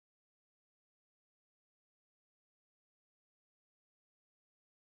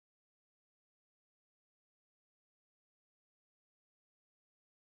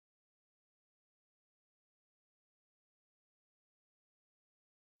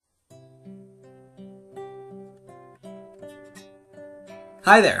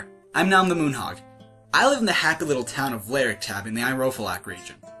Hi there, I'm Nam the Moonhog. I live in the happy little town of LuNaTiCoS in the pRoLoGuE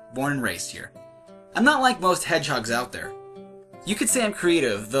region, born and raised here. I'm not like most hedgehogs out there. You could say I'm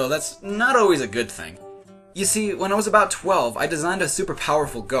creative, though that's not always a good thing. You see, when I was about 12, I designed a super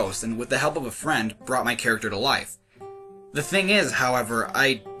powerful ghost and with the help of a friend, brought my character to life. The thing is, however,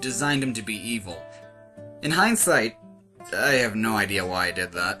 I designed him to be evil. In hindsight, I have no idea why I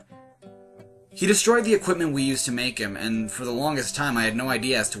did that. He destroyed the equipment we used to make him, and for the longest time I had no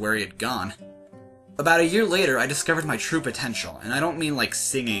idea as to where he had gone. About a year later, I discovered my true potential, and I don't mean like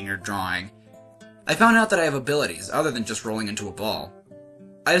singing or drawing. I found out that I have abilities, other than just rolling into a ball.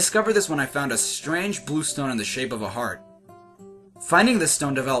 I discovered this when I found a strange blue stone in the shape of a heart. Finding this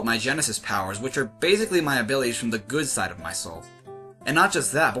stone developed my Genesis powers, which are basically my abilities from the good side of my soul. And not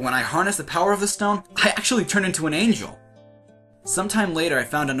just that, but when I harnessed the power of the stone, I actually turned into an angel. Sometime later I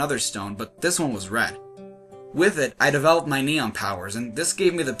found another stone, but this one was red. With it, I developed my neon powers, and this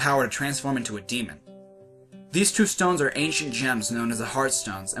gave me the power to transform into a demon. These two stones are ancient gems known as the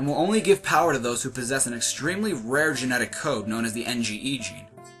Heartstones, and will only give power to those who possess an extremely rare genetic code known as the NGE gene.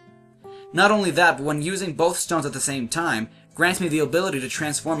 Not only that, but when using both stones at the same time, grants me the ability to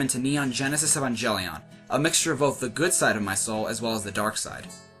transform into Neon Genesis Evangelion, a mixture of both the good side of my soul as well as the dark side.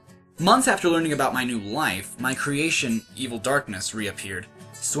 Months after learning about my new life, my creation, Evil Darkness, reappeared,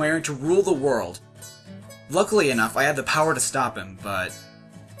 swearing to rule the world. Luckily enough, I had the power to stop him, but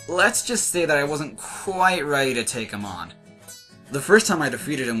let's just say that I wasn't quite ready to take him on. The first time I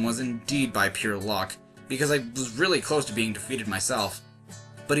defeated him was indeed by pure luck, because I was really close to being defeated myself.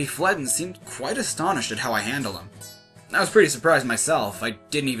 But he fled and seemed quite astonished at how I handled him. I was pretty surprised myself. I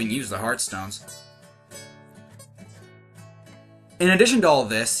didn't even use the Heartstones. In addition to all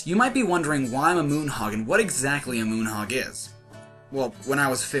this, you might be wondering why I'm a Moonhog and what exactly a Moonhog is. Well, when I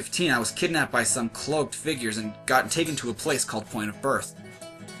was 15, I was kidnapped by some cloaked figures and got taken to a place called Point of Birth.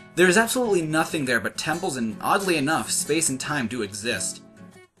 There is absolutely nothing there but temples, and oddly enough, space and time do exist.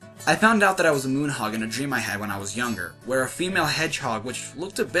 I found out that I was a Moonhog in a dream I had when I was younger, where a female hedgehog, which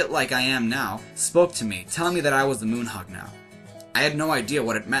looked a bit like I am now, spoke to me, telling me that I was the Moonhog now. I had no idea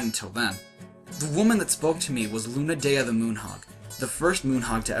what it meant until then. The woman that spoke to me was LuNaTiCoS the Moonhog, the first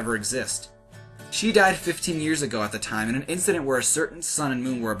Moonhog to ever exist. She died 15 years ago at the time in an incident where a certain sun and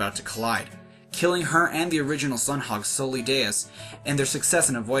moon were about to collide, killing her and the original Sunhog LuNaTiCoS, and their success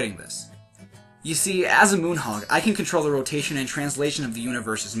in avoiding this. You see, as a Moonhog, I can control the rotation and translation of the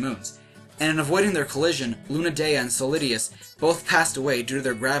universe's moons, and in avoiding their collision, LuNaTiCoS and LuNaTiCoS both passed away due to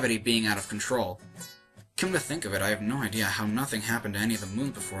their gravity being out of control. Come to think of it, I have no idea how nothing happened to any of the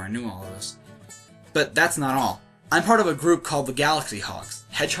moons before I knew all of this. But that's not all. I'm part of a group called the Galaxy Hogs,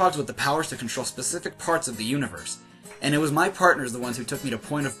 hedgehogs with the powers to control specific parts of the universe, and it was my partners the ones who took me to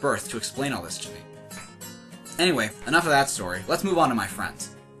Point of Birth to explain all this to me. Anyway, enough of that story, let's move on to my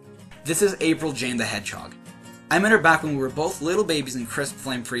friends. This is April Jane the Hedgehog. I met her back when we were both little babies in Crisp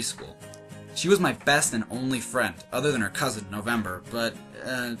Flame Preschool. She was my best and only friend, other than her cousin, November, but,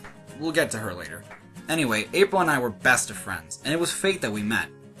 we'll get to her later. Anyway, April and I were best of friends, and it was fate that we met.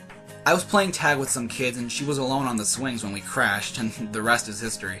 I was playing tag with some kids and she was alone on the swings when we crashed, and the rest is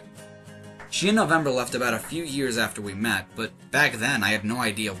history. She and November left about a few years after we met, but back then I had no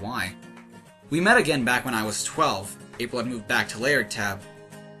idea why. We met again back when I was 12, April had moved back to LuNaTiCoS,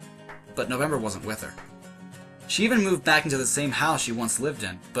 but November wasn't with her. She even moved back into the same house she once lived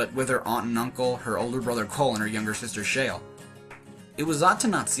in, but with her aunt and uncle, her older brother Cole, and her younger sister Shale. It was odd to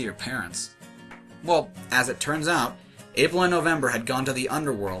not see her parents. Well, as it turns out, April and November had gone to the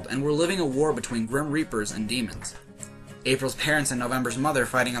underworld and were living a war between Grim Reapers and demons. April's parents and November's mother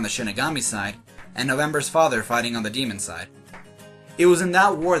fighting on the Shinigami side, and November's father fighting on the demon side. It was in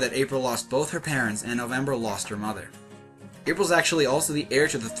that war that April lost both her parents and November lost her mother. April's actually also the heir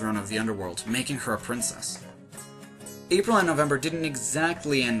to the throne of the underworld, making her a princess. April and November didn't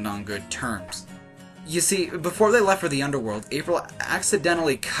exactly end on good terms. You see, before they left for the underworld, April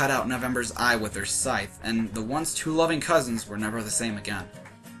accidentally cut out November's eye with her scythe, and the once two loving cousins were never the same again.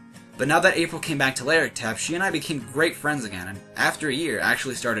 But now that April came back to LuNaTiCoS, she and I became great friends again, and after a year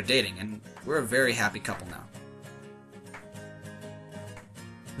actually started dating, and we're a very happy couple now.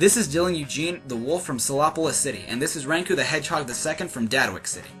 This is Dylan Eugene, the wolf from Solopolis City, and this is Ranku the Hedgehog II from Dadwick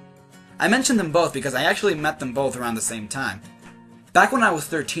City. I mentioned them both because I actually met them both around the same time. Back when I was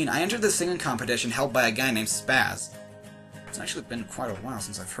 13, I entered the singing competition held by a guy named Spaz. It's actually been quite a while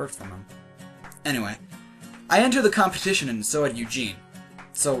since I've heard from him. Anyway, I entered the competition and so had Eugene.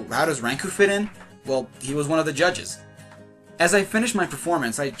 So how does Ranku fit in? Well, he was one of the judges. As I finished my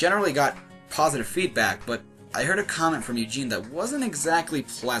performance, I generally got positive feedback, but I heard a comment from Eugene that wasn't exactly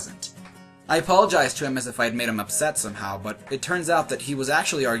pleasant. I apologized to him as if I had made him upset somehow, but it turns out that he was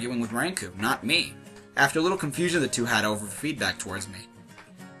actually arguing with Ranku, not me, after a little confusion the two had over feedback towards me.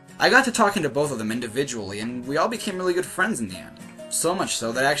 I got to talking to both of them individually, and we all became really good friends in the end. So much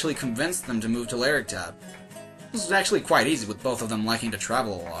so that I actually convinced them to move to LuNaTiCoS. This was actually quite easy, with both of them liking to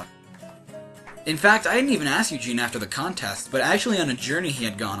travel a lot. In fact, I didn't even ask Eugene after the contest, but actually on a journey he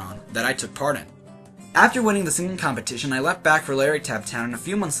had gone on, that I took part in. After winning the singing competition, I left back for LuNaTiCoS town, and a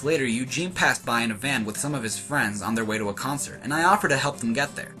few months later, Eugene passed by in a van with some of his friends on their way to a concert, and I offered to help them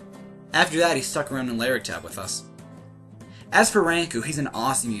get there. After that, he stuck around in LuNaTiCoS with us. As for Ranku, he's an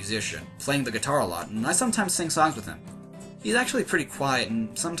awesome musician, playing the guitar a lot, and I sometimes sing songs with him. He's actually pretty quiet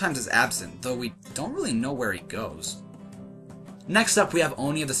and sometimes is absent, though we don't really know where he goes. Next up, we have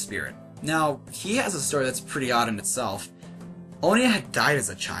Onia the Spirit. Now, he has a story that's pretty odd in itself. Onia had died as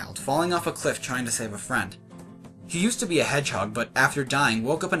a child, falling off a cliff trying to save a friend. He used to be a hedgehog, but after dying,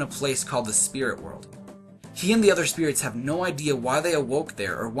 woke up in a place called the Spirit World. He and the other spirits have no idea why they awoke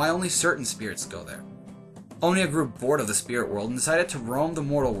there or why only certain spirits go there. Onia grew bored of the spirit world and decided to roam the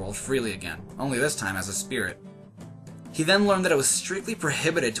mortal world freely again, only this time as a spirit. He then learned that it was strictly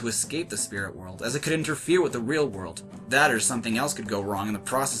prohibited to escape the spirit world, as it could interfere with the real world. That or something else could go wrong in the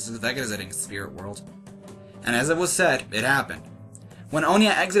process of exiting the spirit world. And as it was said, it happened. When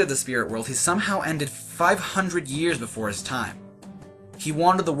Onia exited the spirit world, he somehow ended 500 years before his time. He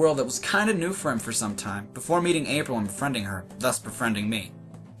wandered the world that was kinda new for him for some time, before meeting April and befriending her, thus befriending me.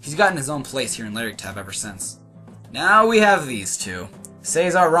 He's gotten his own place here in LuNaTiCoS ever since. Now we have these two,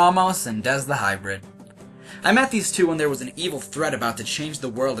 Cesar Ramos and ThE the Hybrid. I met these two when there was an evil threat about to change the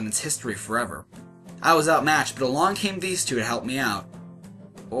world and its history forever. I was outmatched, but along came these two to help me out.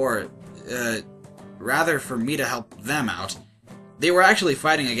 Or, rather for me to help them out. They were actually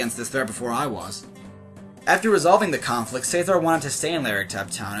fighting against this threat before I was. After resolving the conflict, Cesar wanted to stay in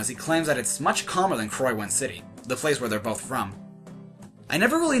LuNaTiCoS town as he claims that it's much calmer than pRoLoGuE City, the place where they're both from. I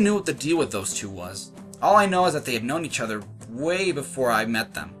never really knew what the deal with those two was. All I know is that they had known each other way before I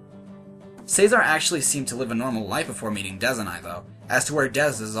met them. Cesar actually seemed to live a normal life before meeting ThE and I, though, as to where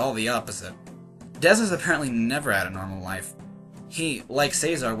ThE is all the opposite. ThE has apparently never had a normal life. He, like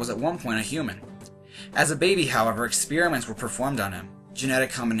Cesar, was at one point a human. As a baby, however, experiments were performed on him,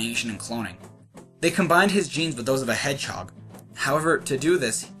 genetic combination and cloning. They combined his genes with those of a hedgehog. However, to do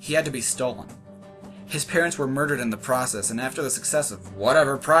this, he had to be stolen. His parents were murdered in the process, and after the success of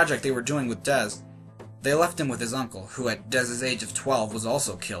whatever project they were doing with ThE, they left him with his uncle, who at ThE's age of 12 was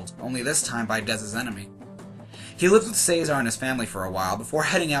also killed, only this time by ThE's enemy. He lived with Cesar and his family for a while before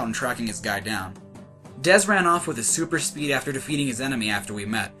heading out and tracking his guy down. ThE ran off with his super speed after defeating his enemy after we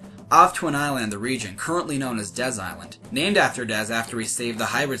met, off to an island in the region currently known as ThE Island, named after ThE after he saved the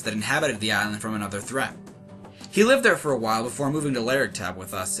hybrids that inhabited the island from another threat. He lived there for a while before moving to LuNaTiCoS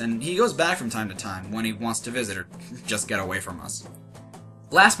with us, and he goes back from time to time when he wants to visit or just get away from us.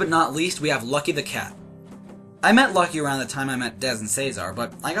 Last but not least, we have Lucky the cat. I met Lucky around the time I met ThE and Cesar,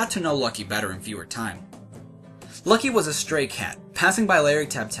 but I got to know Lucky better in fewer time. Lucky was a stray cat, passing by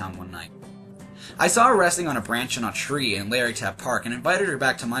LuNaTiCoS town one night. I saw her resting on a branch on a tree in LuNaTiCoS Park and invited her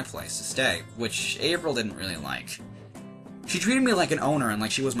back to my place to stay, which April didn't really like. She treated me like an owner and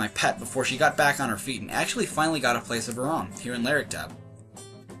like she was my pet before she got back on her feet and actually finally got a place of her own, here in LuNaTiCoS.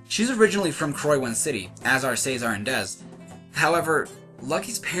 She's originally from pRoLoGuE City, as are Cesar and ThE. However,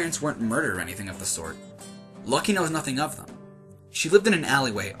 Lucky's parents weren't murdered or anything of the sort. Lucky knows nothing of them. She lived in an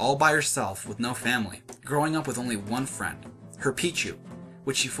alleyway all by herself with no family, growing up with only one friend, her Pichu,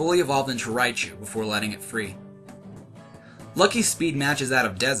 which she fully evolved into Raichu before letting it free. Lucky's speed matches that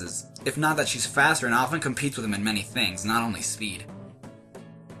of ThE's, if not that she's faster and often competes with him in many things, not only speed.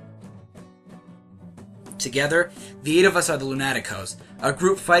 Together, the 8 of us are the LuNaTiCoS, a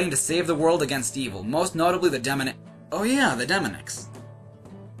group fighting to save the world against evil, most notably the Demonics.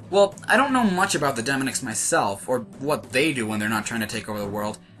 Well, I don't know much about the Demonics myself, or what they do when they're not trying to take over the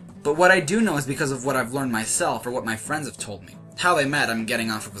world, but what I do know is because of what I've learned myself or what my friends have told me. How they met, I'm getting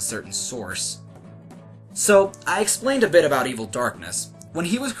off of a certain source. So, I explained a bit about Evil Darkness. When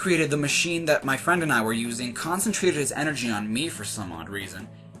he was created, the machine that my friend and I were using concentrated his energy on me for some odd reason,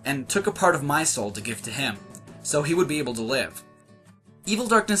 and took a part of my soul to give to him, so he would be able to live. Evil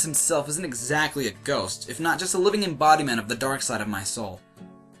Darkness himself isn't exactly a ghost, if not just a living embodiment of the dark side of my soul.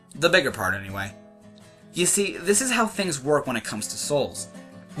 The bigger part, anyway. You see, this is how things work when it comes to souls.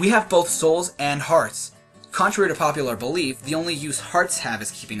 We have both souls and hearts. Contrary to popular belief, the only use hearts have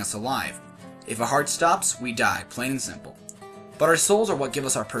is keeping us alive. If a heart stops, we die, plain and simple. But our souls are what give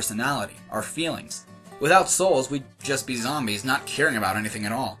us our personality, our feelings. Without souls, we'd just be zombies, not caring about anything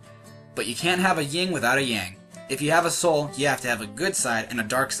at all. But you can't have a yin without a yang. If you have a soul, you have to have a good side and a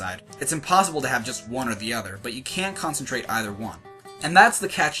dark side. It's impossible to have just one or the other, but you can't concentrate either one. And that's the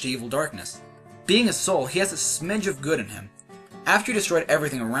catch to evil darkness. Being a soul, he has a smidge of good in him. After he destroyed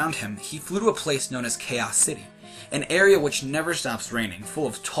everything around him, he flew to a place known as Chaos City, an area which never stops raining, full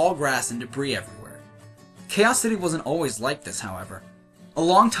of tall grass and debris everywhere. Chaos City wasn't always like this, however. A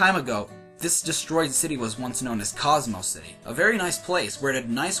long time ago, this destroyed city was once known as Cosmos City, a very nice place where it had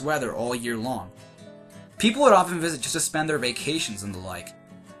nice weather all year long. People would often visit just to spend their vacations and the like,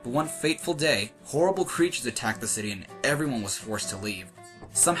 but one fateful day, horrible creatures attacked the city and everyone was forced to leave,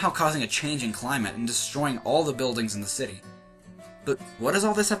 somehow causing a change in climate and destroying all the buildings in the city. But what does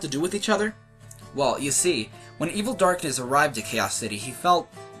all this have to do with each other? Well, you see, when evil darkness arrived to Chaos City, he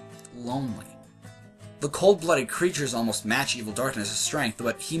felt lonely. The cold-blooded creatures almost match evil darkness' strength,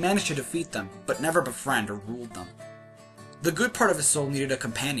 but he managed to defeat them, but never befriend or rule them. The good part of his soul needed a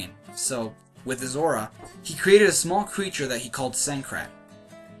companion, so with his aura, he created a small creature that he called Sankrat.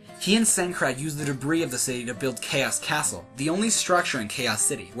 He and Sankrat used the debris of the city to build Chaos Castle, the only structure in Chaos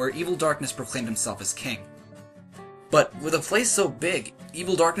City, where evil darkness proclaimed himself as king. But with a place so big,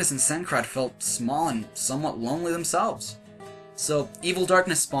 evil darkness and Sankrat felt small and somewhat lonely themselves. So evil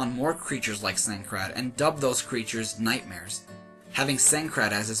darkness spawned more creatures like Sankrat and dubbed those creatures nightmares, having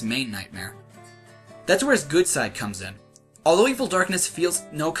Sankrat as his main nightmare. That's where his good side comes in. Although evil darkness feels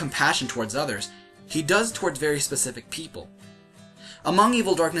no compassion towards others, he does towards very specific people. Among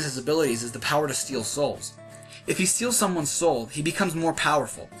evil darkness's abilities is the power to steal souls. If he steals someone's soul, he becomes more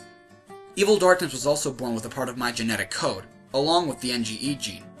powerful. Evil darkness was also born with a part of my genetic code, along with the NGE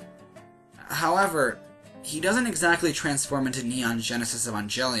gene. However, he doesn't exactly transform into Neon Genesis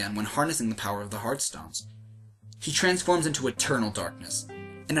Evangelion when harnessing the power of the Heartstones. He transforms into Eternal Darkness,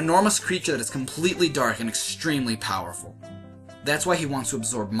 an enormous creature that is completely dark and extremely powerful. That's why he wants to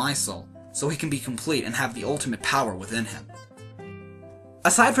absorb my soul, so he can be complete and have the ultimate power within him.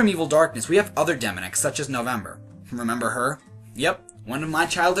 Aside from evil darkness, we have other demonics, such as November. Remember her? Yep, one of my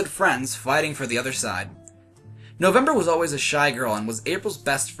childhood friends fighting for the other side. November was always a shy girl and was April's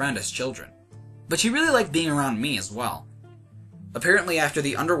best friend as children. But she really liked being around me as well. Apparently after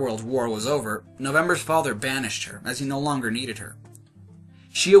the Underworld War was over, November's father banished her, as he no longer needed her.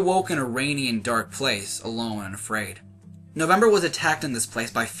 She awoke in a rainy and dark place, alone and afraid. November was attacked in this place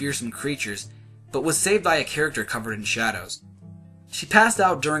by fearsome creatures, but was saved by a character covered in shadows. She passed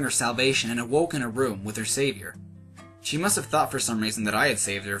out during her salvation and awoke in a room with her savior. She must have thought for some reason that I had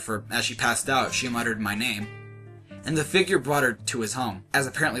saved her, for as she passed out, she muttered my name. And the figure brought her to his home, as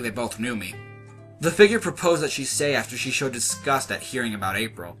apparently they both knew me. The figure proposed that she stay after she showed disgust at hearing about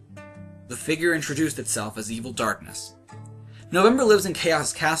April. The figure introduced itself as Evil Darkness. November lives in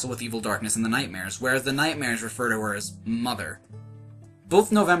Chaos Castle with Evil Darkness and the Nightmares, whereas the Nightmares refer to her as Mother.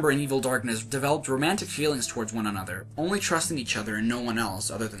 Both November and Evil Darkness developed romantic feelings towards one another, only trusting each other and no one else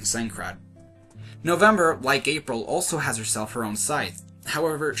other than Sankrat. November, like April, also has herself her own scythe.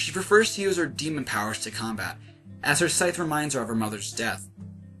 However, she prefers to use her demon powers to combat, as her scythe reminds her of her mother's death.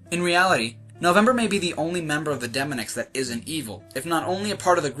 In reality, November may be the only member of the Demonics that isn't evil, if not only a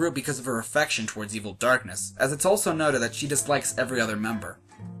part of the group because of her affection towards Evil Darkness, as it's also noted that she dislikes every other member.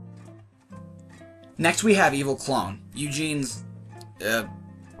 Next we have Evil Clone, Eugene's,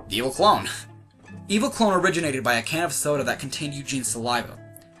 evil clone. Evil Clone originated by a can of soda that contained Eugene's saliva.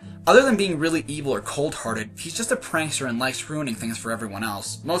 Other than being really evil or cold-hearted, he's just a prankster and likes ruining things for everyone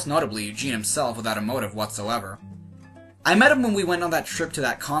else, most notably Eugene himself without a motive whatsoever. I met him when we went on that trip to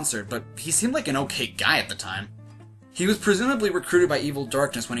that concert, but he seemed like an okay guy at the time. He was presumably recruited by Evil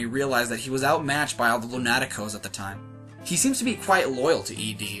Darkness when he realized that he was outmatched by all the LuNaTiCoS at the time. He seems to be quite loyal to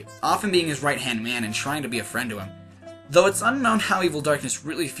ED, often being his right-hand man and trying to be a friend to him, though it's unknown how Evil Darkness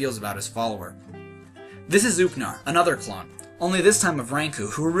really feels about his follower. This is Uknar, another clone, only this time of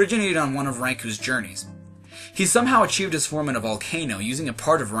Ranku, who originated on one of Ranku's journeys. He somehow achieved his form in a volcano using a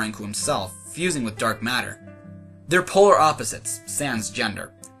part of Ranku himself, fusing with dark matter. They're polar opposites, sans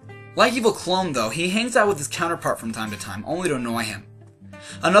gender. Like Evil Clone though, he hangs out with his counterpart from time to time, only to annoy him.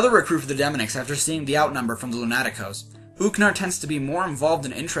 Another recruit for the Demonics after seeing the outnumber from the LuNaTiCoS, Uknar tends to be more involved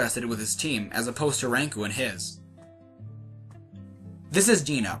and interested with his team, as opposed to Ranku and his. This is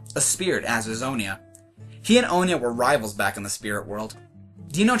Dino, a spirit as is Onia. He and Onia were rivals back in the spirit world.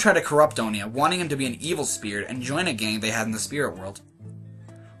 Dino tried to corrupt Onia, wanting him to be an evil spirit and join a gang they had in the spirit world.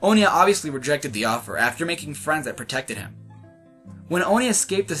 Onia obviously rejected the offer after making friends that protected him. When Onia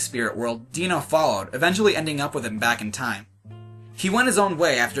escaped the spirit world, Dino followed, eventually ending up with him back in time. He went his own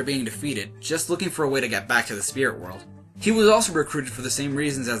way after being defeated, just looking for a way to get back to the spirit world. He was also recruited for the same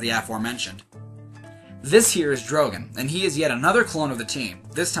reasons as the aforementioned. This here is Drogon, and he is yet another clone of the team,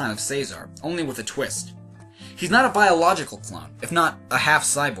 this time of Caesar, only with a twist. He's not a biological clone, if not a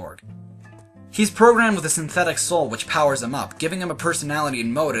half-cyborg. He's programmed with a synthetic soul which powers him up, giving him a personality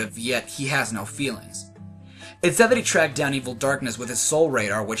and motive, yet he has no feelings. It's said that he tracked down evil darkness with his soul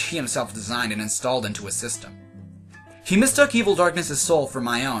radar, which he himself designed and installed into his system. He mistook evil darkness's soul for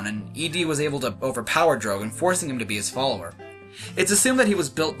my own, and ED was able to overpower Drogon, forcing him to be his follower. It's assumed that he was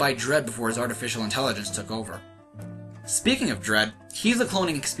built by Dredd before his artificial intelligence took over. Speaking of Dredd, he's a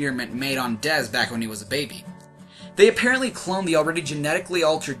cloning experiment made on Des back when he was a baby. They apparently cloned the already genetically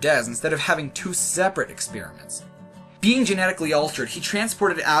altered Des instead of having two separate experiments. Being genetically altered, he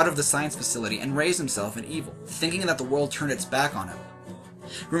transported out of the science facility and raised himself in evil, thinking that the world turned its back on him.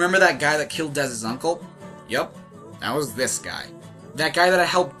 Remember that guy that killed Dez's uncle? Yup, that was this guy. That guy that I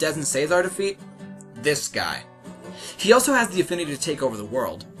helped Des and Caesar defeat? This guy. He also has the affinity to take over the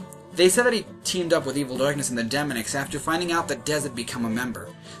world. They said that he teamed up with Evil Darkness and the Demonics after finding out that Des had become a member,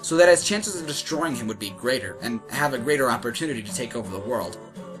 so that his chances of destroying him would be greater, and have a greater opportunity to take over the world.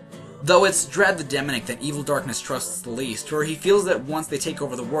 Though it's Dredd the Demonic that Evil Darkness trusts the least, or he feels that once they take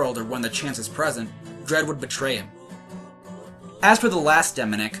over the world or when the chance is present, Dredd would betray him. As for the last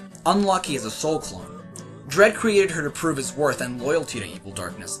Demonic, Unlucky is a soul clone. Dredd created her to prove his worth and loyalty to Evil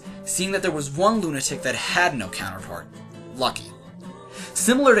Darkness, seeing that there was one lunatic that had no counterpart, Lucky.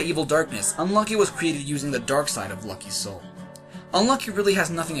 Similar to Evil Darkness, Unlucky was created using the dark side of Lucky's soul. Unlucky really has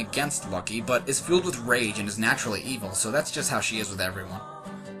nothing against Lucky, but is filled with rage and is naturally evil, so that's just how she is with everyone.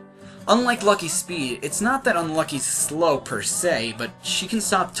 Unlike Lucky's speed, it's not that Unlucky's slow per se, but she can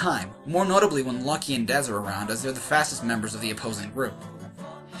stop time, more notably when Lucky and Des are around, as they're the fastest members of the opposing group.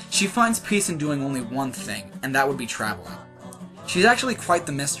 She finds peace in doing only one thing, and that would be traveling. She's actually quite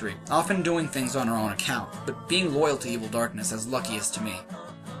the mystery, often doing things on her own account, but being loyal to Evil Darkness as Lucky is to me.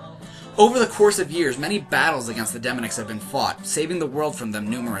 Over the course of years, many battles against the Demonics have been fought, saving the world from them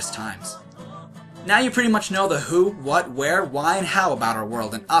numerous times. Now you pretty much know the who, what, where, why, and how about our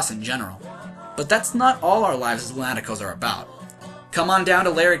world and us in general. But that's not all our lives as LuNaTiCoS are about. Come on down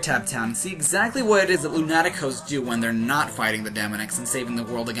to Larrytab Town and see exactly what it is that LuNaTiCoS do when they're not fighting the Demonics and saving the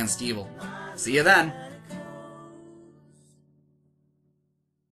world against evil. See you then!